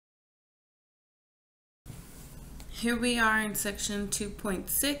Here we are in section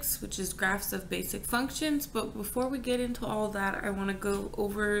 2.6, which is graphs of basic functions. But before we get into all that, I want to go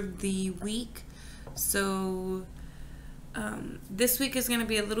over the week. So this week is going to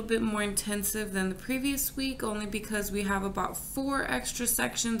be a little bit more intensive than the previous week, only because we have about 4 extra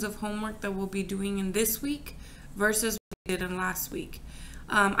sections of homework that we'll be doing in this week versus what we did in last week.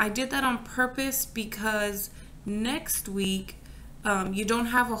 I did that on purpose because next week you don't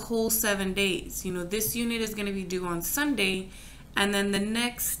have a whole 7 days. You know, this unit is going to be due on Sunday, and then the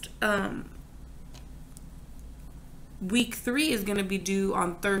next week 3 is going to be due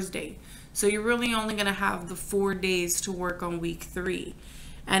on Thursday. So you're really only going to have the 4 days to work on week 3.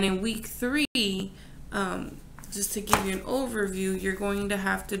 And in week 3, just to give you an overview, you're going to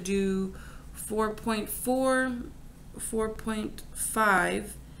have to do 4.4, 4.5,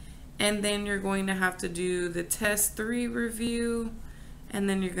 and then you're going to have to do the test 3 review, and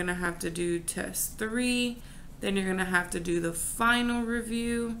then you're going to have to do test 3, then you're going to have to do the final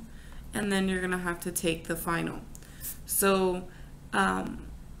review, and then you're going to have to take the final. So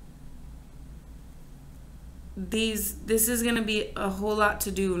this is going to be a whole lot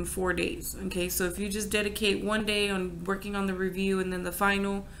to do in 4 days. Okay, so if you just dedicate 1 day on working on the review and then the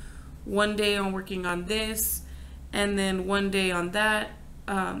final, 1 day on working on this, and then 1 day on that,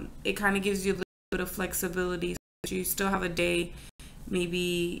 it kind of gives you a little bit of flexibility, so you still have a day,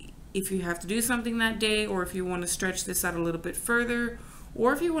 maybe if you have to do something that day, or if you want to stretch this out a little bit further,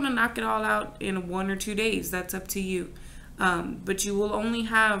 or if you want to knock it all out in 1 or 2 days. That's up to you. But you will only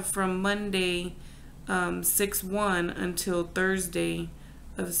have from Monday 6/1 until Thursday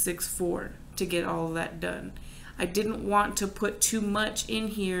of 6/4 to get all of that done. I didn't want to put too much in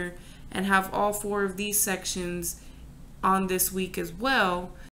here and have all 4 of these sections on this week as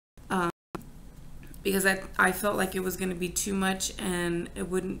well, because I felt like it was going to be too much, and you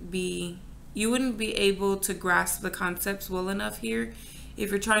wouldn't be able to grasp the concepts well enough here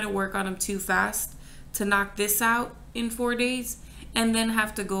if you're trying to work on them too fast to knock this out in 4 days and then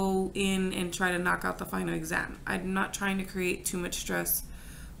have to go in and try to knock out the final exam. I'm not trying to create too much stress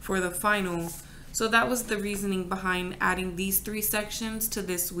for the final. So that was the reasoning behind adding these 3 sections to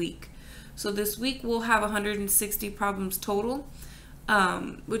this week. So this week we'll have 160 problems total,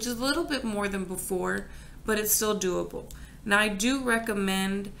 which is a little bit more than before, but it's still doable. Now I do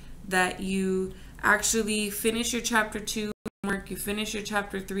recommend that you actually finish your chapter 2 homework, you finish your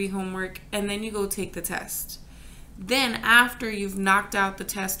chapter 3 homework, and then you go take the test. Then after you've knocked out the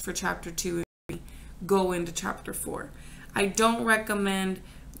test for chapter 2 and 3, go into chapter 4. I don't recommend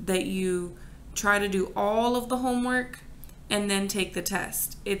that you try to do all of the homework and then take the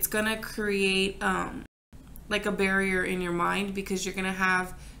test. It's gonna create like a barrier in your mind, because you're gonna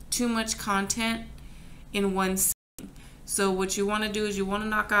have too much content in one sitting. So what you want to do is you want to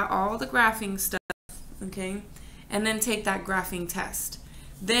knock out all the graphing stuff, okay, and then take that graphing test.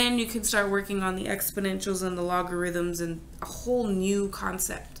 Then you can start working on the exponentials and the logarithms and a whole new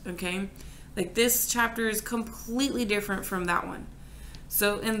concept, okay? Like this chapter is completely different from that one.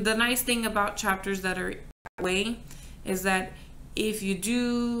 So, and the nice thing about chapters that are that way is that if you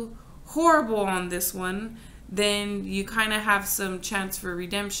do horrible on this one, then you kind of have some chance for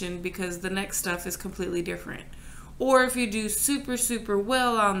redemption, because the next stuff is completely different. Or if you do super, super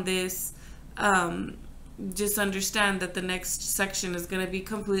well on this, just understand that the next section is going to be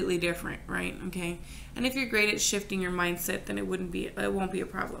completely different, right? Okay. And if you're great at shifting your mindset, then it won't be a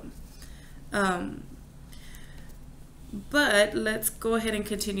problem. But let's go ahead and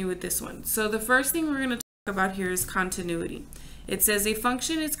continue with this one. So the first thing we're going to talk about here is continuity. It says a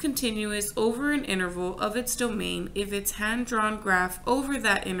function is continuous over an interval of its domain if its hand-drawn graph over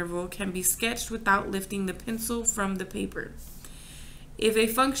that interval can be sketched without lifting the pencil from the paper. If a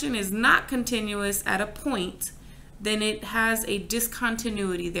function is not continuous at a point, then it has a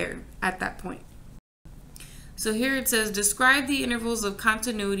discontinuity there at that point. So here it says describe the intervals of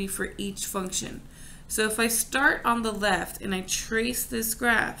continuity for each function. So if I start on the left and I trace this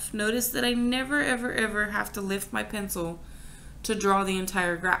graph, notice that I never ever ever have to lift my pencil to draw the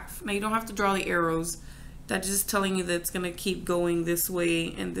entire graph. Now you don't have to draw the arrows. That's just telling you that it's going to keep going this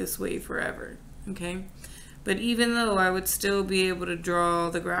way and this way forever, okay? But even though I would still be able to draw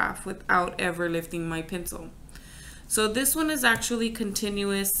the graph without ever lifting my pencil. So this one is actually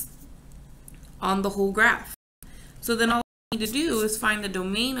continuous on the whole graph. So then all I need to do is find the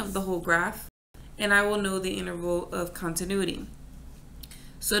domain of the whole graph, and I will know the interval of continuity.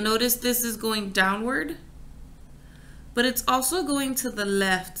 So notice this is going downward, but it's also going to the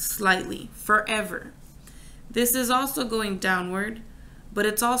left slightly, forever. This is also going downward, but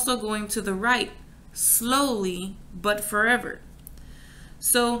it's also going to the right, slowly, but forever.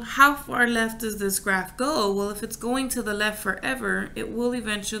 So how far left does this graph go? Well, if it's going to the left forever, it will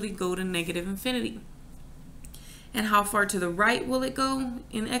eventually go to negative infinity. And how far to the right will it go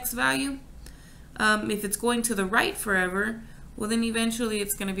in x value? If it's going to the right forever, well then eventually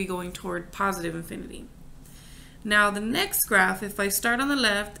it's going to be going toward positive infinity. Now the next graph, if I start on the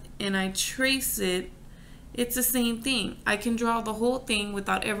left and I trace it, it's the same thing. I can draw the whole thing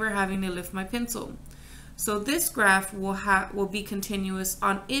without ever having to lift my pencil. So this graph will be continuous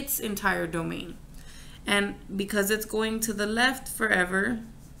on its entire domain. And because it's going to the left forever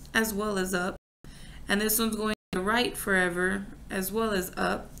as well as up, and this one's going to the right forever as well as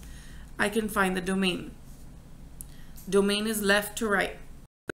up, I can find the domain. Domain is left to right.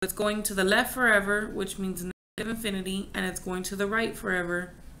 So it's going to the left forever, which means negative infinity, and it's going to the right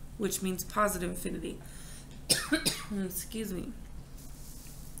forever, which means positive infinity. Excuse me.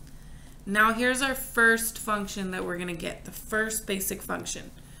 Now here's our first function that we're going to get, the first basic function.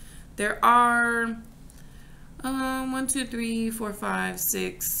 There are 1, 2, 3, 4, 5,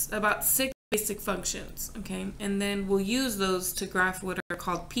 6, about 6 basic functions, okay? And then we'll use those to graph what are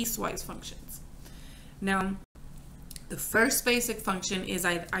called piecewise functions. Now, the first basic function is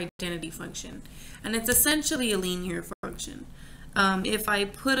an identity function, and it's essentially a linear function. If I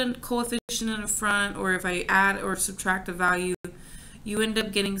put a coefficient in the front, or if I add or subtract a value, you end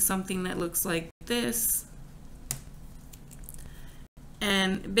up getting something that looks like this.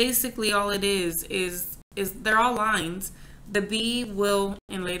 And basically all it is they're all lines. The B will,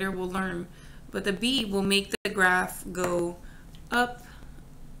 and later we'll learn, but the B will make the graph go up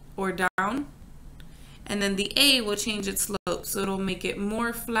or down. And then the A will change its slope. So it'll make it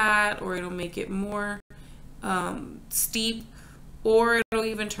more flat, or it'll make it more steep, or it'll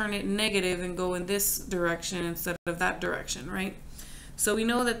even turn it negative and go in this direction instead of that direction, right? So we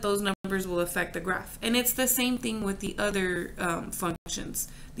know that those numbers will affect the graph. And it's the same thing with the other functions.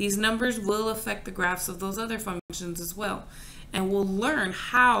 These numbers will affect the graphs of those other functions as well. And we'll learn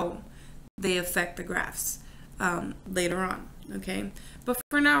how they affect the graphs later on, okay? But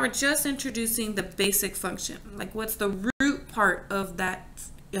for now, we're just introducing the basic function. Like, what's the root part of that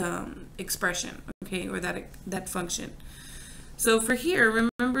expression, okay, or that function. So for here,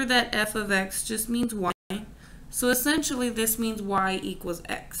 remember that f of x just means y. So essentially this means y equals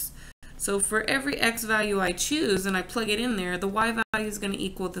x. So for every x value I choose and I plug it in there, the y value is going to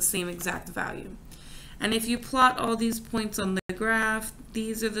equal the same exact value. And if you plot all these points on the graph,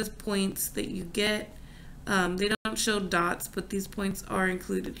 these are the points that you get. They don't show dots, but these points are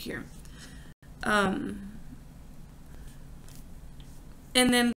included here. And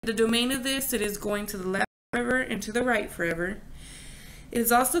then the domain of this, it is going to the left forever and to the right forever. It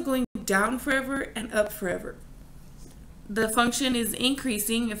is also going down forever and up forever. The function is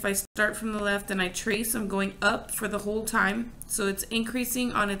increasing. If I start from the left and I trace, I'm going up for the whole time. So it's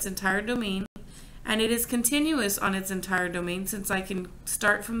increasing on its entire domain. And it is continuous on its entire domain, since I can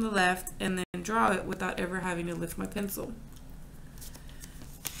start from the left and then draw it without ever having to lift my pencil.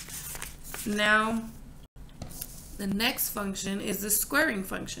 Now, the next function is the squaring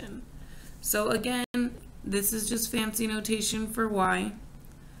function. So again, this is just fancy notation for y.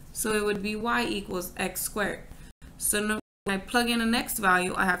 So it would be y equals x squared. So when I plug in an x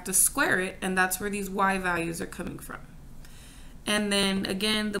value, I have to square it, and that's where these y values are coming from. And then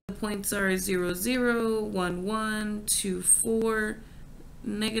again, the points are 0, 0, 1, 1, 2, 4,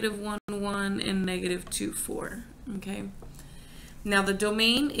 negative 1, 1, and negative 2, 4. Okay. Now the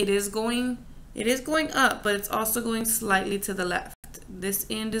domain, it is going up, but it's also going slightly to the left. This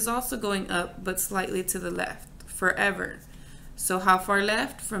end is also going up, but slightly to the left, forever. So how far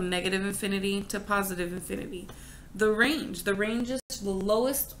left? From negative infinity to positive infinity. The range is the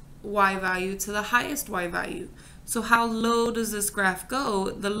lowest y value to the highest y value. So how low does this graph go?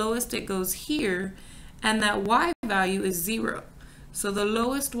 The lowest it goes here, and that y value is 0. So the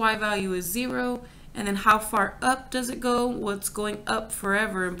lowest y value is 0, and then how far up does it go? Well, it's going up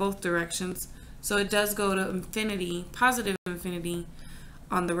forever in both directions. So it does go to infinity, positive infinity,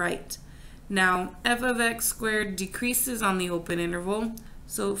 on the right. Now, f of x squared decreases on the open interval.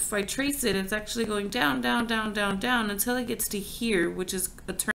 So if I trace it, it's actually going down, down, down, down, down until it gets to here, which is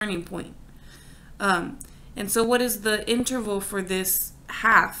a turning point. And so what is the interval for this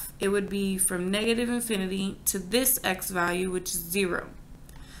half? It would be from negative infinity to this x value, which is 0.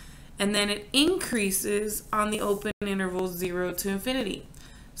 And then it increases on the open interval 0 to infinity.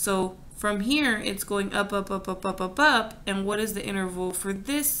 So from here, it's going up, up, up, up, up, up, up. And what is the interval for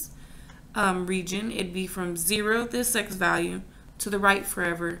this region? It'd be from 0, this x value, to the right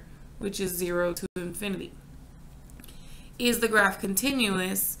forever, which is 0 to infinity. Is the graph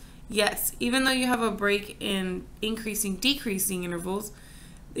continuous? Yes. Even though you have a break in increasing, decreasing intervals,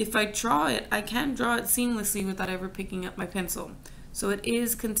 if I draw it, I can draw it seamlessly without ever picking up my pencil. So it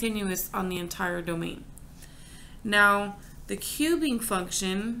is continuous on the entire domain. Now, the cubing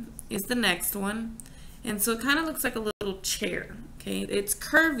function is the next one. And so it kind of looks like a little chair. Okay, it's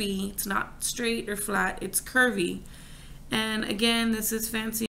curvy. It's not straight or flat. It's curvy. And again, this is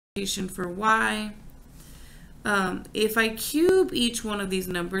fancy notation for y. If I cube each one of these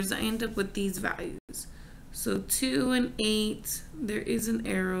numbers, I end up with these values. So 2 and 8, there is an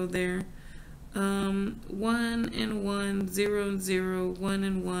arrow there. 1 and 1, 0 and 0, 1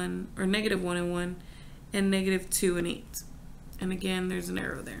 and 1, or negative 1 and 1, and negative 2 and 8. And again, there's an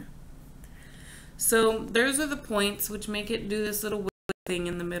arrow there. So those are the points which make it do this little thing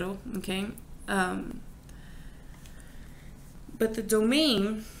in the middle, okay? But the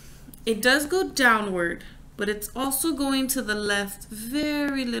domain, it does go downward, but it's also going to the left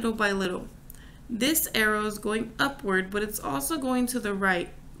very little by little. This arrow is going upward, but it's also going to the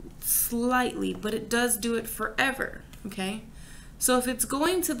right slightly, but it does do it forever, okay? So if it's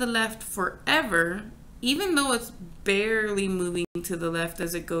going to the left forever, even though it's barely moving to the left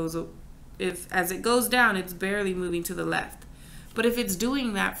as it goes, as it goes down, it's barely moving to the left. But if it's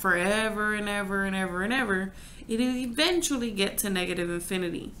doing that forever and ever and ever and ever, it'll eventually get to negative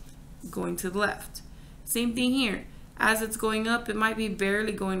infinity, going to the left. Same thing here. As it's going up, it might be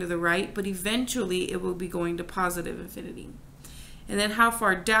barely going to the right, but eventually it will be going to positive infinity. And then how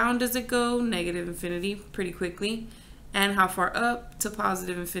far down does it go? Negative infinity pretty quickly. And how far up? To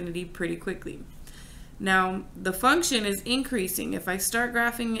positive infinity pretty quickly. Now, the function is increasing. If I start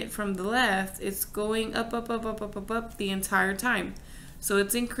graphing it from the left, it's going up, up, up, up, up, up, up the entire time. So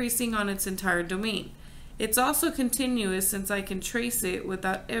it's increasing on its entire domain. It's also continuous since I can trace it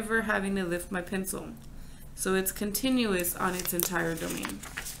without ever having to lift my pencil. So it's continuous on its entire domain.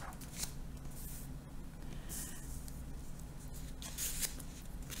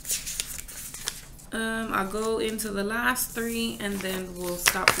 I'll go into the last three and then we'll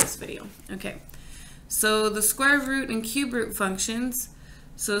stop this video. Okay, so the square root and cube root functions.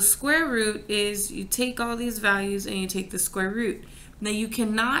 So square root is you take all these values and you take the square root. Now you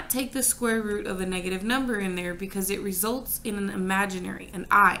cannot take the square root of a negative number in there because it results in an imaginary, an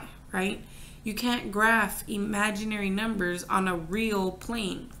I, right? You can't graph imaginary numbers on a real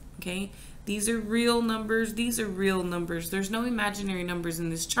plane, okay? These are real numbers, these are real numbers. There's no imaginary numbers in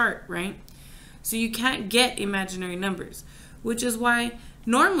this chart, right? So you can't get imaginary numbers, which is why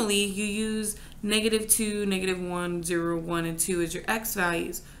normally you use -2, -1, 0, 1, and 2 as your x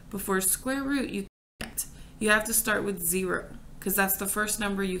values. But for square root, you can't. You have to start with 0 because that's the first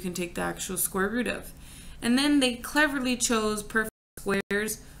number you can take the actual square root of. And then they cleverly chose perfect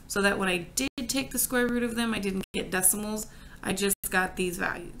squares so that when I did take the square root of them, I didn't get decimals. I just got these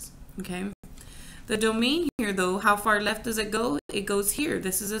values, okay? The domain here, though, how far left does it go? It goes here.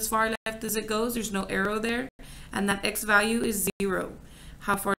 This is as far left as it goes. There's no arrow there. And that x value is 0.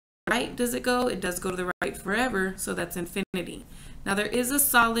 How far right does it go? It does go to the right forever, so that's infinity. Now, there is a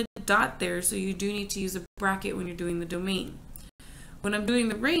solid dot there, so you do need to use a bracket when you're doing the domain. When I'm doing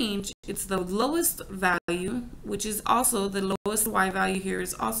the range, it's the lowest value, which is also the lowest y value here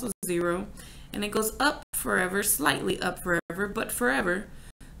is also 0. And it goes up forever, slightly up forever, but forever.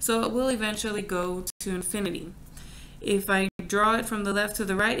 So it will eventually go to infinity. If I draw it from the left to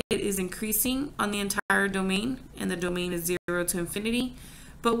the right, it is increasing on the entire domain, and the domain is 0 to infinity.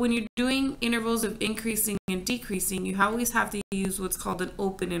 But when you're doing intervals of increasing and decreasing, you always have to use what's called an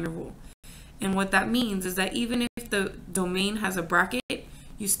open interval. And what that means is that even if the domain has a bracket,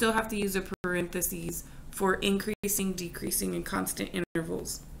 you still have to use a parentheses for increasing, decreasing, and constant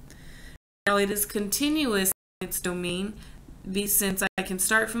intervals. Now it is continuous in its domain, since I can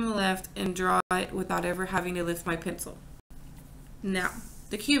start from the left and draw it without ever having to lift my pencil. Now,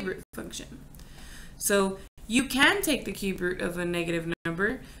 the cube root function. So you can take the cube root of a negative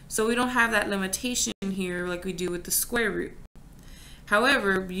number, so we don't have that limitation here like we do with the square root.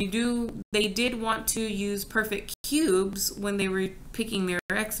 However, they did want to use perfect cubes when they were picking their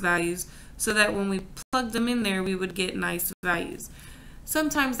x values, so that when we plug them in there, we would get nice values.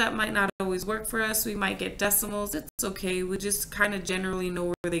 Sometimes that might not always work for us. We might get decimals. It's okay. We just kind of generally know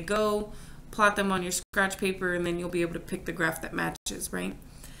where they go, plot them on your scratch paper, and then you'll be able to pick the graph that matches, right?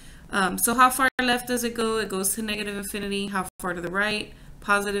 So how far left does it go? It goes to negative infinity. How far to the right?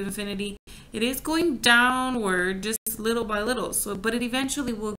 Positive infinity. It is going downward just little by little. So, but it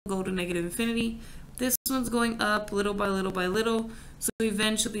eventually will go to negative infinity. This one's going up little by little by little. So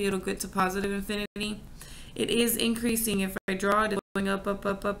eventually it'll get to positive infinity. It is increasing. If I draw it, it's going up, up,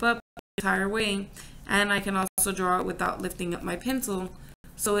 up, up, up the entire way. And I can also draw it without lifting up my pencil.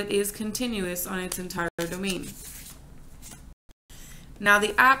 So it is continuous on its entire domain. Now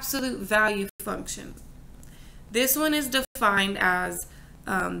the absolute value function. This one is defined as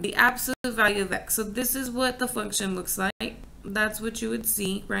the absolute value of x. So this is what the function looks like. That's what you would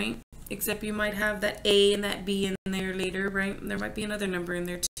see, right? Except you might have that a and that b in there later, right? There might be another number in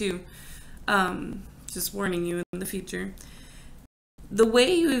there too. Just warning you in the future. The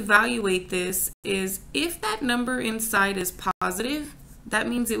way you evaluate this is if that number inside is positive, that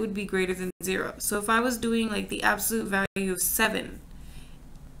means it would be greater than 0. So if I was doing like the absolute value of 7,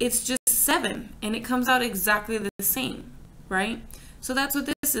 it's just 7 and it comes out exactly the same, right? So that's what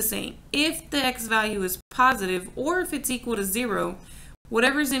this is saying. If the x value is positive or if it's equal to 0,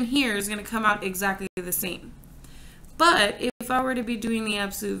 whatever's in here is going to come out exactly the same. But if I were to be doing the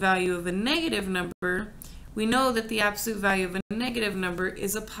absolute value of a negative number, we know that the absolute value of a negative number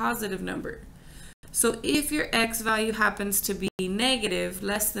is a positive number. So if your x value happens to be negative,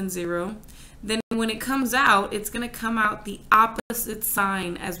 less than 0, then when it comes out, it's going to come out the opposite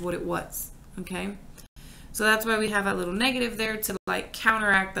sign as what it was, okay? So that's why we have that little negative there to like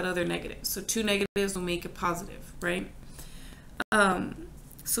counteract that other negative. So 2 negatives will make it positive, right?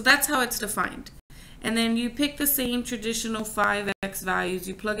 So that's how it's defined. And then you pick the same traditional 5x values,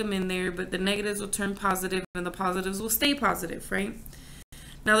 you plug them in there, but the negatives will turn positive and the positives will stay positive, right?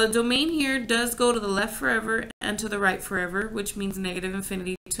 Now the domain here does go to the left forever and to the right forever, which means negative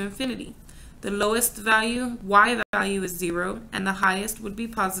infinity to infinity. The lowest value, y value, is 0, and the highest would be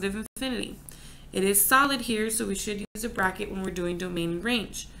positive infinity. It is solid here, so we should use a bracket when we're doing domain and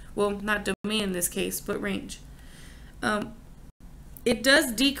range. Well, not domain in this case, but range. It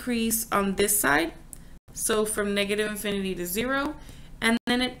does decrease on this side, so from negative infinity to 0, and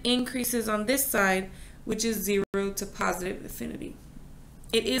then it increases on this side, which is 0 to positive infinity.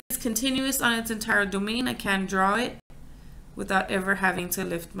 It is continuous on its entire domain. I can draw it without ever having to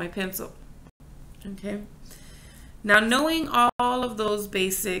lift my pencil. Okay. Now, knowing all of those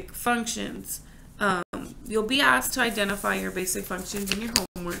basic functions, you'll be asked to identify your basic functions in your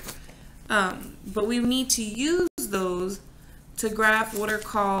homework, but we need to use those to graph what are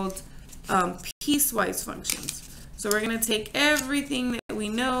called piecewise functions. So we're going to take everything that we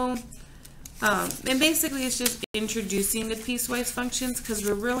know, and basically it's just introducing the piecewise functions because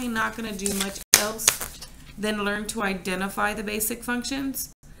we're really not going to do much else than learn to identify the basic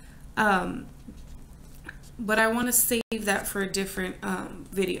functions. But I want to save that for a different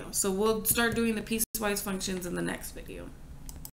video. So we'll start doing the piecewise functions in the next video.